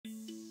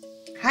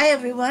Hi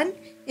everyone,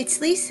 it's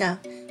Lisa.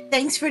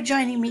 Thanks for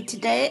joining me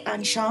today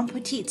on Shawn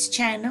Petite's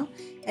channel,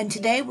 and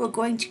today we're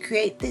going to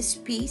create this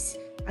piece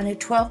on a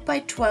 12 by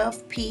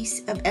 12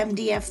 piece of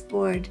MDF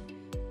board.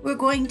 We're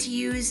going to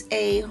use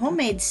a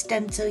homemade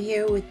stencil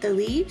here with the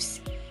leaves,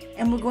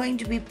 and we're going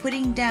to be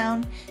putting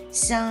down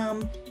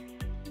some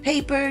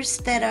papers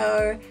that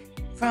are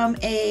from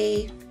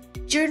a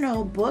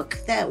journal book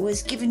that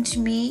was given to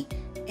me,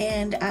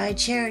 and I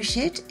cherish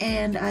it,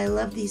 and I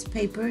love these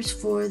papers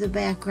for the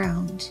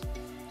background.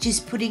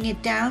 Just putting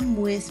it down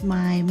with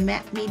my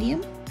matte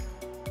medium,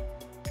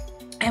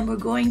 and we're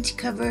going to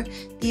cover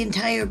the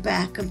entire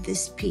back of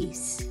this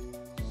piece.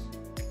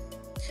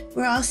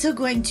 We're also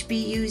going to be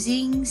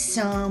using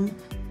some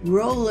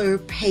roller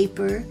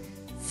paper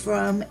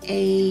from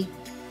a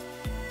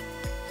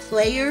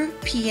player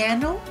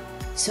piano.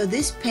 So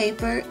this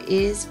paper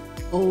is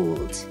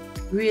old,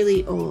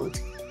 really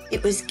old.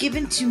 It was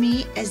given to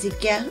me as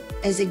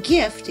a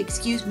gift,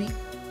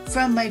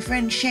 from my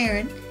friend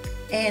Sharon,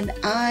 and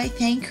I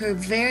thank her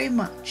very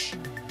much.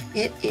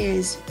 It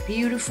is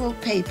beautiful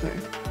paper.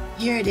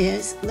 Here it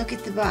is. Look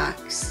at the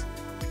box.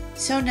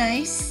 So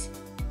nice,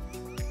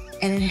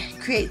 and it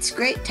creates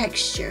great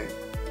texture.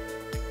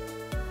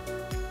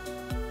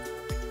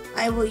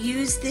 I will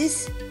use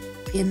this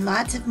in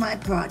lots of my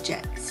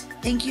projects.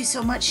 Thank you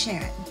so much,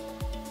 Sharon.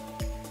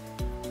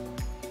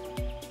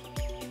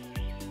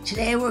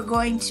 Today we're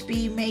going to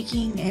be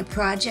making a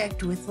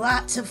project with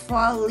lots of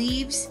fall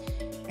leaves,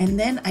 and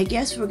then I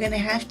guess we're going to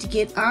have to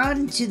get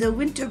on to the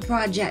winter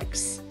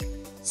projects.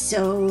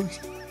 So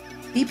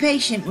be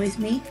patient with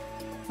me.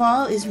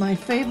 Fall is my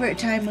favorite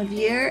time of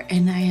year,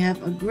 and I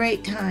have a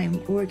great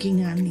time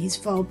working on these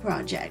fall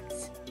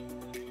projects.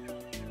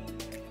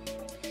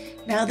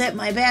 Now that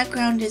my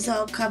background is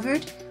all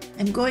covered,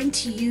 I'm going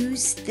to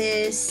use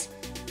this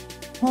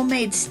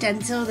homemade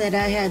stencil that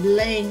I had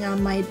laying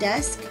on my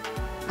desk.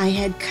 I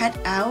had cut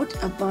out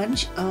a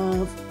bunch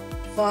of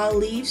fall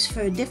leaves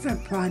for a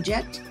different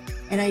project,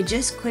 and I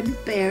just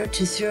couldn't bear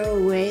to throw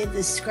away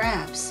the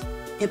scraps.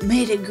 It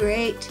made a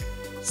great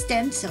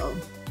stencil.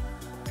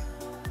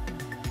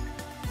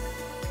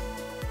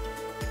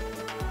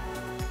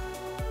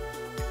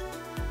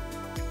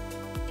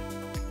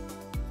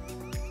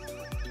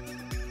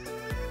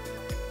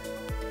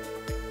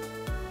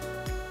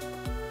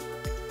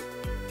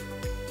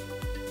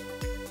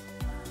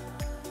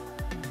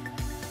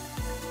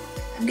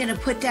 I'm going to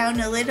put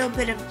down a little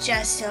bit of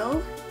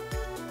gesso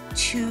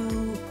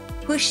to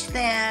push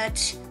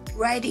that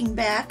writing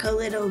back a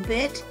little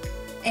bit,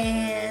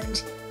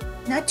 and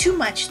not too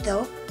much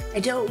though. I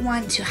don't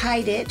want to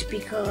hide it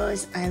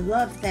because I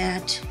love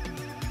that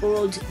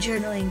old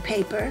journaling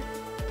paper.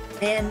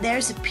 And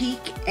there's a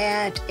peek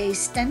at a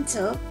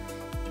stencil.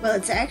 Well,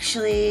 it's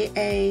actually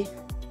a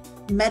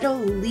metal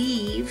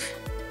leaf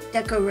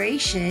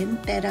decoration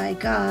that I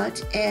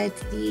got at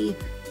the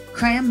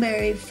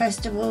Cranberry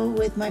Festival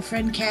with my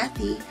friend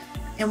Kathy,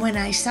 and when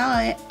I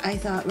saw it, I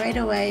thought right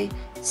away,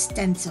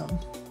 stencil.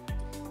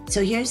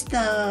 So here's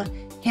the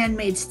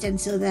handmade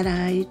stencil that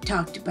I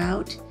talked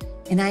about,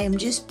 and I am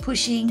just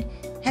pushing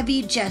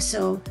heavy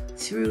gesso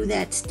through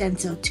that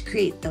stencil to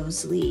create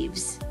those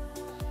leaves.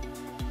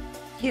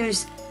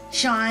 Here's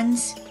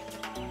Shawn's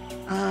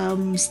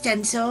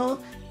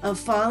stencil of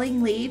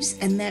falling leaves,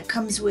 and that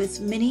comes with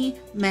mini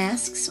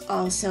masks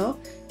also.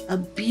 A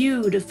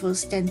beautiful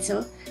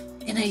stencil.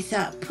 And I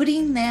thought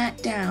putting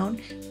that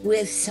down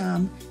with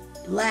some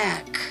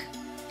black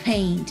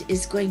paint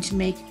is going to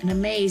make an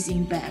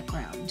amazing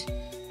background.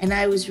 And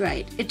I was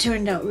right. It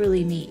turned out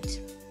really neat.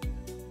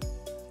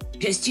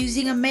 Just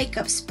using a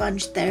makeup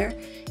sponge there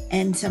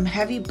and some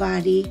heavy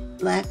body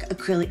black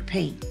acrylic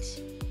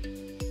paint.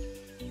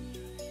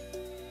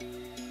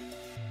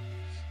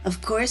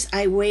 Of course,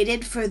 I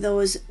waited for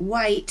those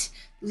white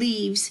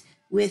leaves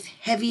with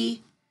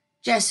heavy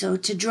gesso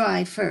to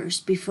dry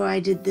first before I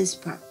did this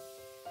part.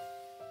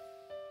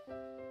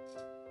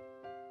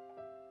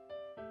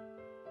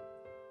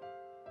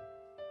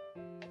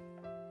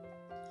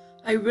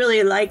 I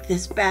really like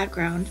this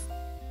background.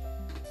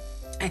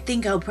 I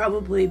think I'll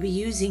probably be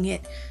using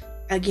it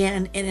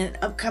again in an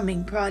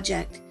upcoming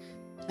project.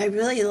 I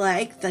really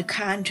like the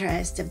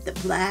contrast of the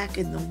black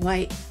and the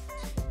white.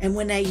 And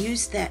when I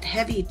used that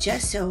heavy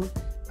gesso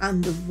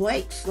on the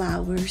white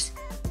flowers,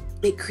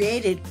 it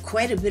created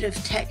quite a bit of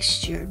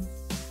texture.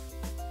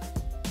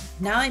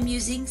 Now I'm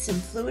using some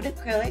fluid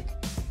acrylic,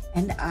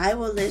 and I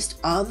will list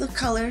all the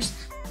colors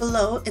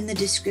below in the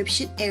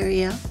description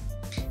area,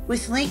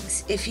 with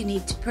links if you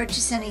need to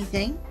purchase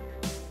anything.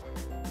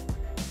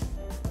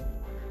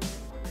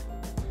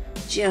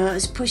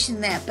 Just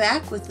pushing that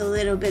back with a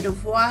little bit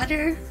of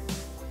water.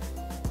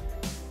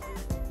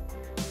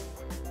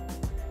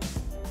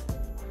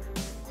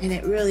 And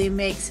it really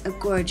makes a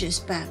gorgeous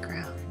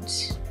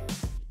background.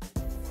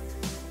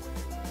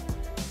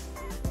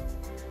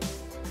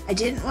 I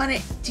didn't want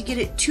it to get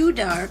it too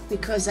dark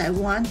because I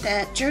want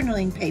that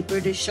journaling paper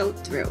to show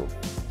through.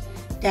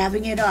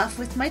 Dabbing it off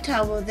with my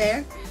towel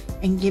there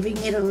and giving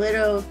it a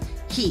little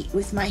heat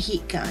with my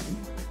heat gun.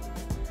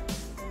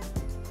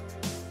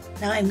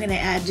 Now I'm going to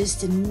add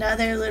just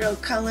another little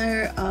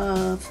color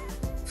of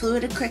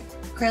fluid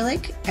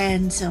acrylic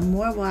and some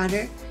more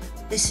water.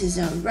 This is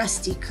a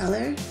rusty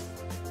color,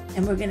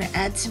 and we're going to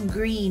add some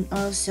green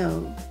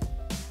also.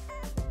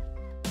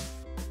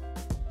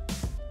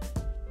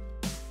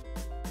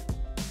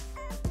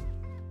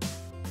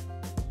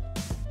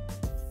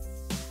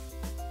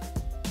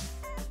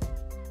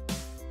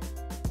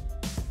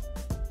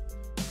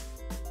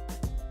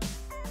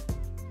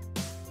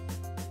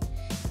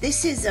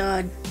 This is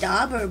a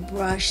dauber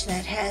brush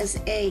that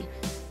has a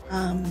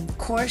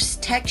coarse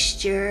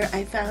texture.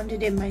 I found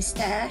it in my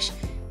stash,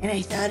 and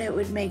I thought it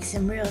would make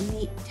some real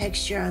neat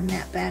texture on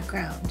that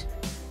background.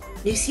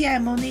 You see,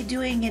 I'm only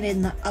doing it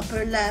in the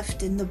upper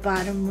left and the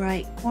bottom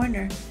right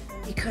corner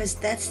because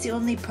that's the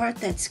only part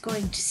that's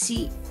going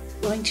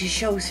to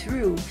show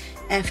through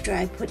after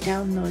I put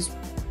down those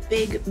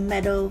big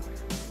metal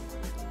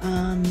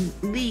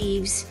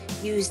leaves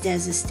used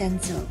as a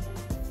stencil.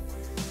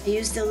 I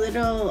used a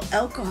little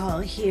alcohol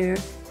here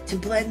to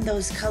blend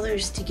those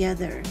colors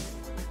together.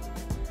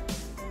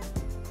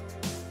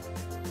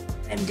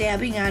 I'm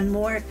dabbing on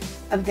more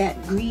of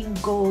that green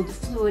gold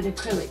fluid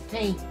acrylic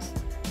paint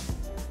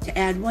to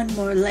add one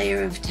more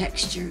layer of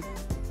texture.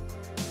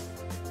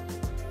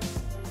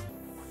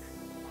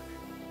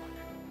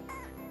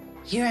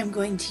 Here I'm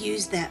going to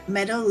use that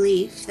metal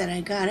leaf that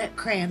I got at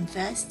Crayon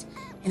Fest,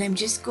 and I'm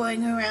just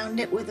going around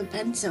it with a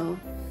pencil.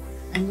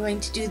 I'm going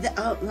to do the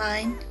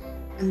outline,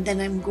 and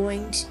then I'm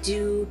going to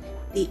do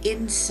the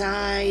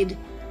inside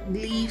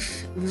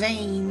leaf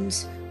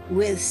veins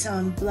with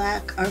some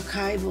black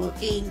archival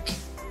ink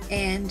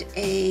and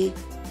a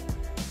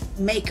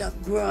makeup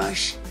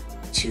brush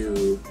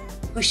to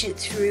push it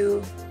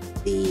through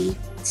the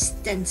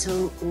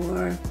stencil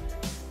or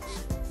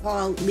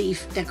fall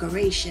leaf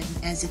decoration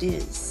as it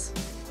is.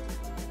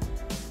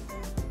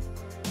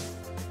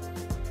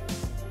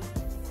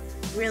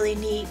 Really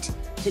neat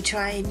to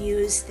try and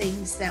use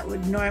things that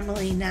would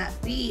normally not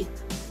be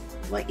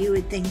what you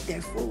would think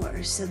they're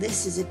for. So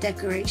this is a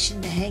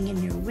decoration to hang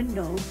in your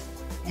window,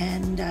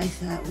 and I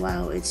thought,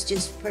 wow, it's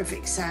just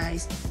perfect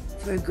size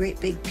for a great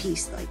big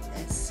piece like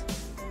this.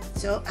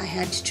 So I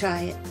had to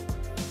try it.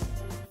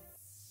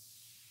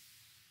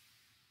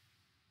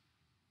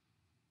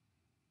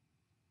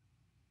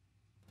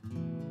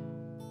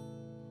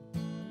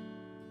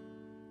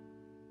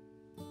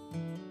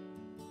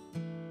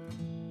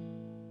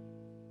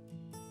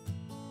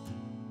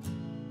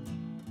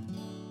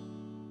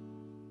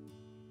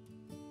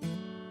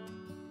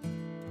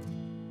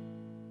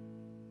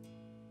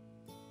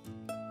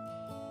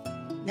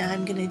 Now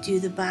I'm going to do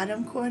the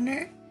bottom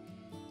corner,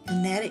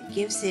 and that it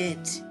gives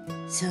it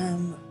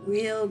some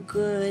real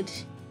good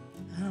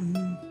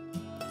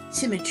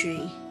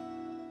symmetry.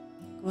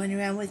 Going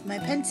around with my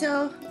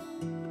pencil,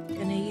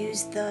 going to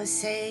use the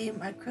same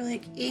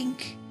acrylic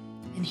ink,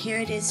 and here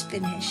it is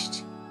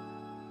finished.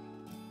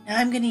 Now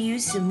I'm going to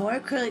use some more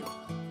acrylic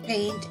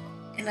paint,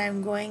 and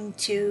I'm going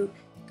to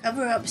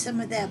cover up some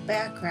of that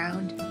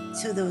background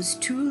so those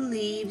two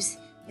leaves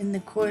in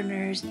the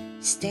corners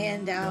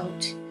stand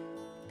out.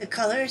 The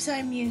colors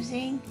I'm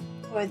using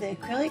for the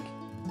acrylic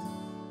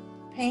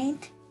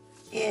paint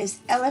is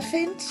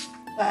Elephant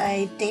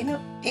by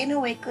Dana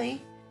Wakley,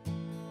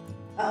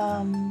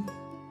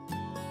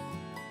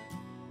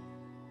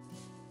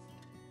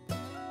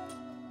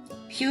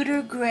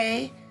 Pewter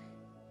Gray,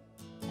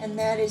 and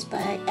that is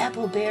by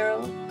Apple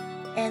Barrel,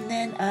 and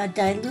then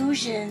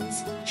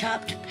Dilutions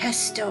Chopped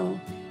Pesto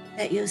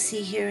that you'll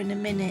see here in a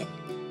minute.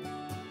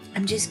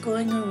 I'm just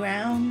going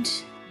around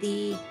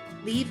the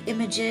leaf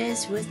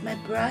images with my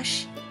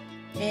brush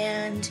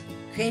and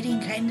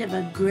creating kind of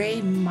a gray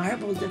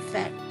marbled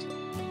effect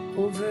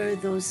over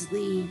those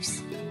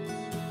leaves.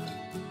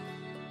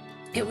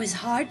 It was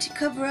hard to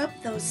cover up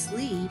those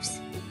leaves,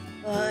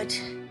 but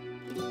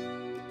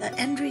the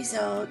end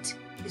result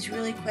is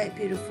really quite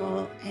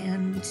beautiful,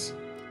 and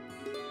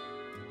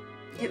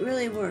it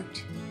really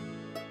worked.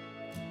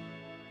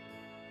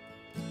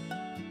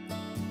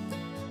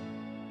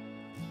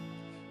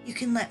 You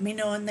can let me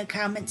know in the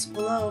comments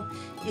below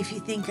if you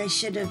think I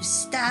should have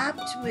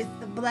stopped with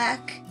the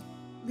black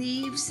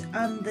leaves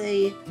on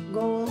the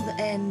gold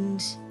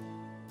and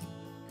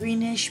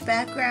greenish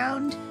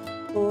background,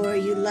 or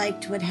you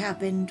liked what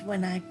happened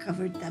when I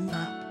covered them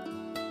up.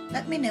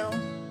 Let me know.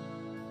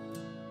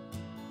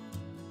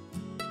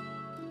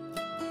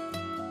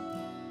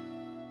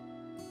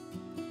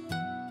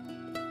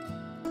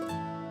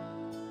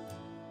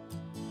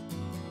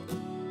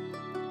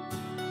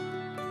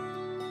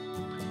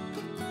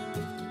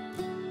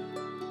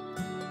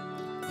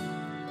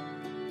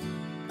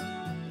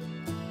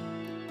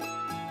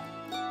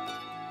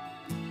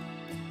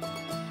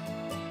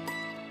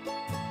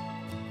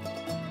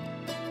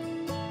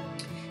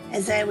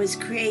 As I was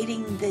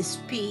creating this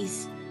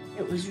piece,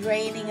 it was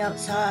raining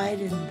outside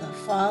and the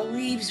fall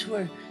leaves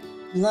were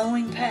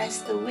blowing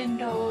past the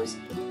windows,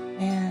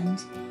 and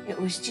it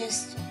was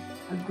just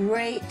a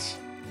great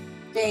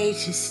day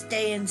to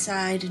stay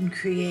inside and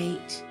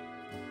create.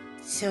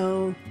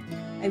 So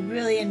I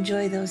really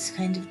enjoy those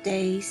kind of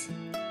days.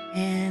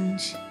 and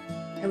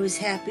I was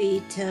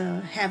happy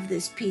to have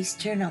this piece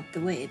turn out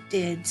the way it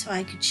did so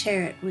I could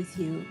share it with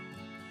you.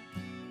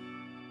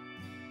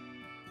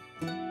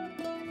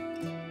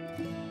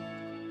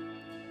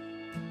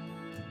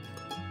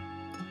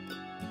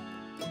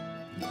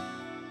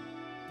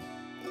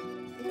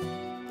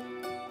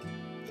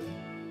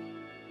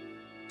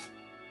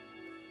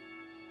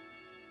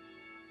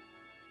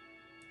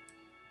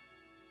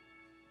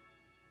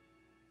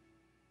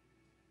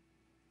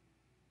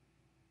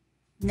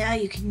 Now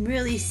you can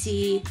really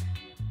see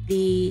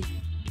the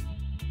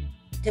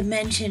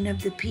dimension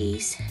of the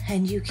piece,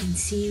 and you can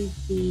see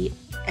the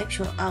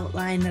actual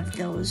outline of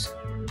those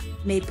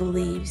maple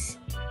leaves.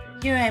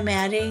 Here I'm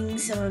adding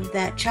some of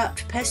that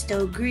chopped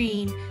pesto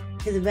green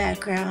to the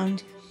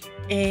background,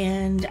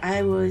 and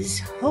I was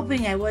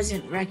hoping I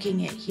wasn't wrecking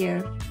it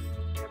here.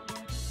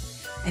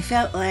 I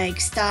felt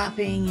like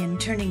stopping and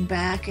turning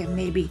back and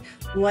maybe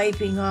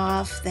wiping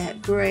off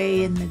that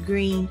gray and the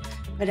green,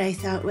 but I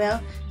thought,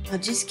 well, I'll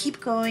just keep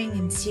going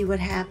and see what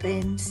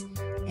happens,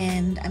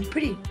 and I'm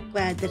pretty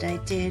glad that I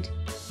did.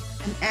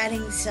 I'm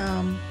adding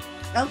some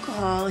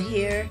alcohol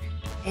here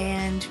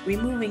and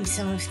removing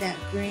some of that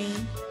green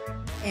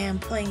and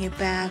pulling it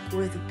back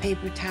with a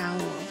paper towel.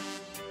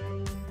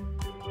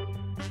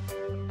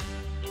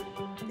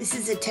 This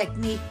is a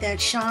technique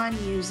that Shawn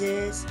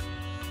uses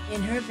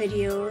in her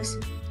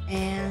videos,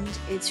 and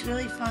it's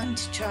really fun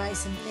to try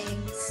some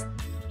things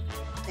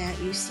that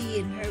you see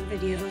in her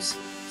videos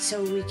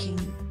so we can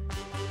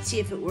see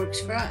if it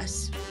works for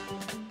us.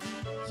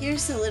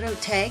 Here's the little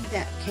tag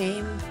that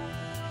came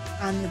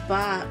on the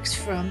box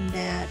from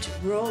that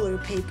roller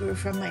paper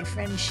from my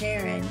friend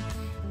Sharon,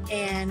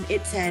 and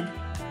it said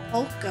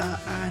polka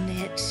on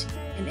it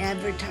and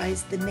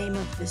advertised the name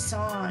of the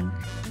song.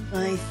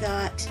 Well, I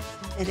thought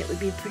that it would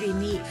be pretty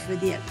neat for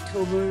the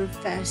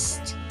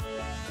Oktoberfest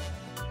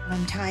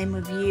time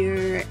of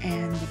year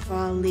and the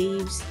fall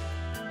leaves.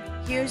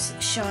 Here's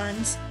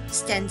Shawn's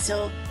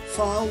stencil,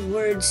 Fall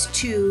Words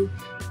Too,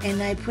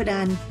 and I put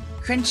on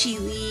crunchy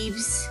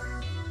leaves,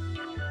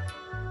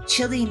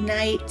 chilly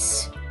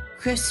nights,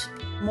 crisp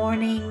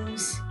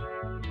mornings,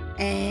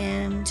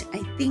 and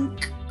I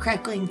think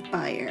crackling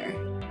fire.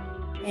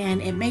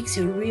 And it makes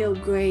a real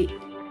great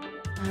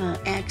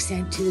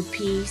accent to the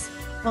piece,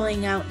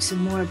 pulling out some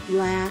more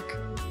black,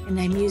 and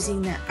I'm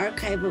using that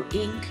archival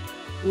ink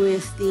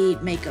with the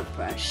makeup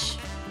brush.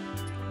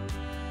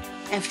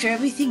 After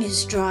everything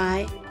is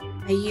dry,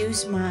 I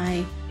use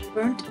my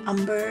burnt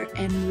umber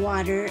and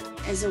water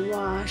as a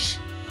wash,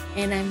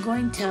 and I'm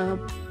going to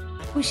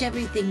push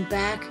everything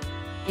back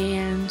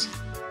and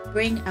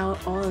bring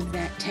out all of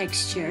that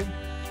texture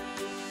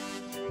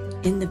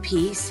in the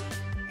piece,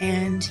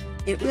 and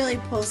it really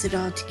pulls it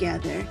all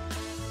together.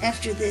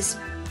 After this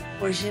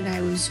portion,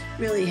 I was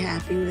really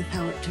happy with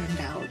how it turned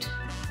out,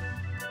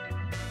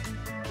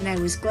 and I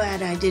was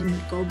glad I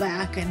didn't go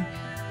back and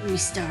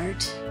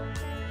restart.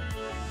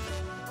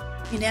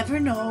 You never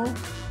know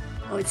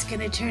how it's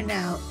going to turn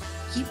out.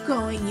 Keep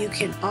going. You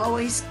can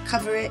always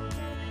cover it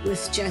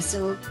with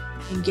gesso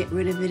and get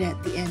rid of it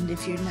at the end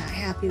if you're not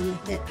happy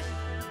with it.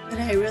 But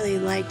I really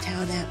liked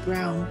how that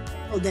brown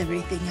pulled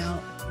everything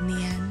out in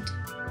the end.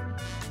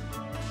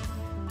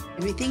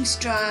 Everything's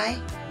dry.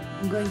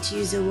 I'm going to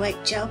use a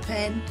white gel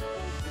pen.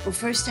 Well,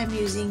 first I'm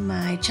using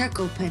my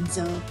charcoal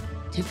pencil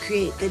to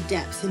create the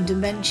depth and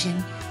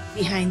dimension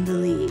behind the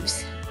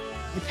leaves.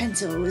 My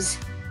pencil was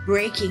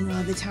breaking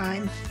all the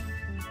time,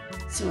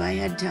 so I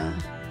had to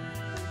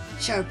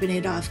sharpen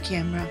it off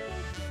camera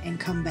and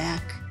come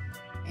back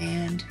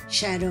and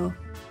shadow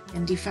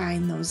and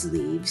define those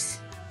leaves.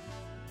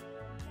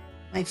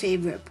 My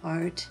favorite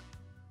part.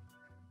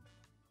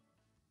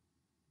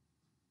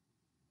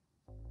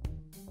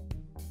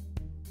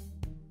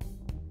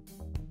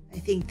 I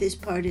think this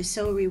part is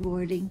so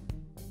rewarding.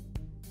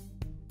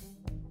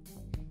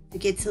 If it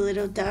gets a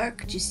little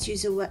dark, just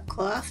use a wet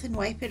cloth and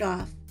wipe it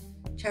off.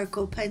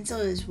 Charcoal pencil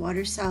is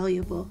water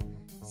soluble,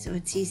 so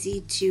it's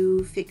easy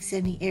to fix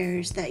any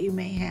errors that you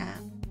may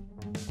have.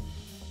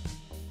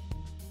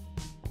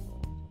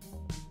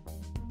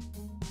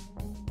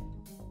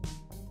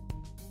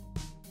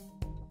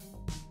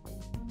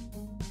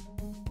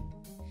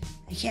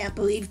 I can't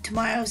believe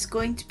tomorrow's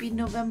going to be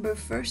November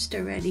 1st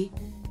already.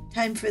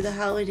 Time for the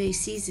holiday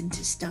season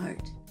to start.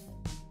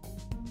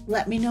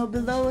 Let me know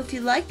below if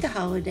you like the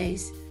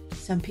holidays.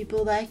 Some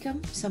people like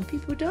them, some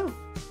people don't.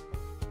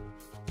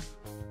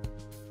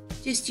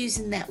 Just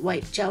using that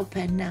white gel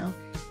pen now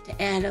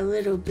to add a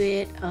little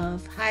bit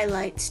of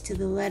highlights to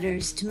the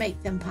letters to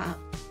make them pop.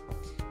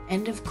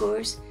 And of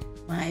course,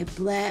 my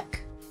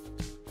black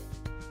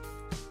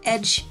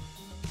edge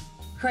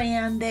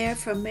crayon there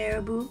from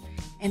Marabou,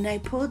 and I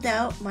pulled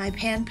out my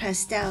pan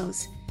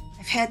pastels.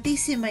 I've had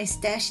these in my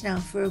stash now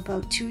for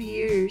about 2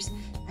 years.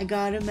 I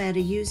got them at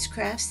a used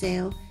craft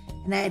sale,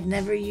 and I had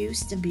never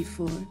used them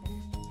before.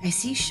 I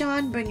see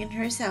Shawn bringing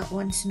hers out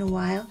once in a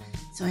while,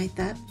 so I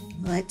thought,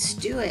 let's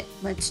do it.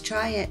 Let's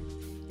try it.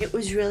 It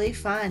was really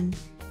fun.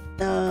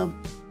 The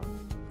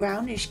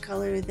brownish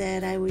color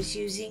that I was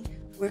using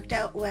worked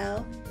out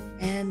well,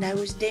 and I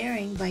was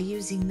daring by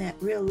using that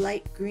real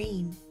light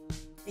green.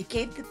 It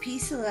gave the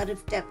piece a lot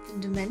of depth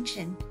and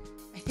dimension.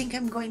 I think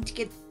I'm going to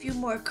get a few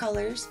more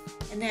colors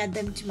and add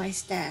them to my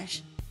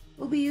stash.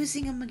 We'll be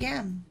using them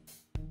again.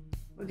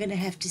 We're going to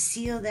have to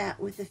seal that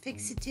with a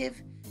fixative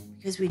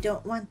because we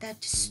don't want that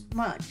to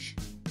smudge.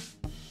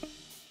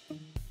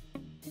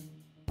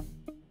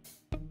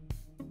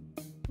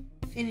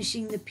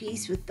 Finishing the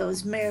piece with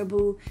those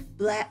marabou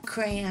black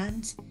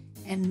crayons,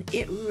 and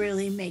it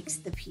really makes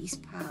the piece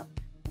pop.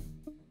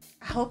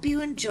 I hope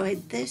you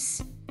enjoyed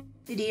this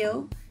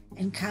video,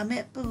 and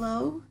comment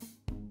below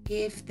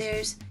if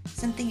there's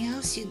something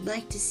else you'd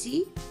like to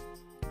see.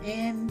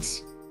 And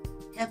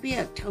happy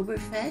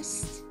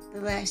Oktoberfest,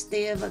 the last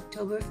day of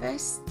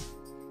Oktoberfest,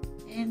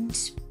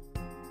 and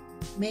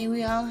may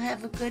we all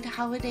have a good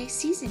holiday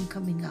season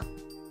coming up.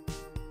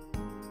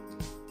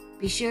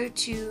 Be sure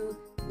to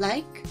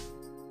like,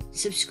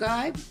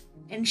 subscribe,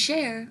 and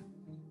share,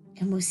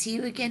 and we'll see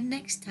you again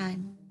next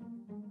time.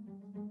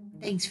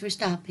 Thanks for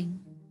stopping.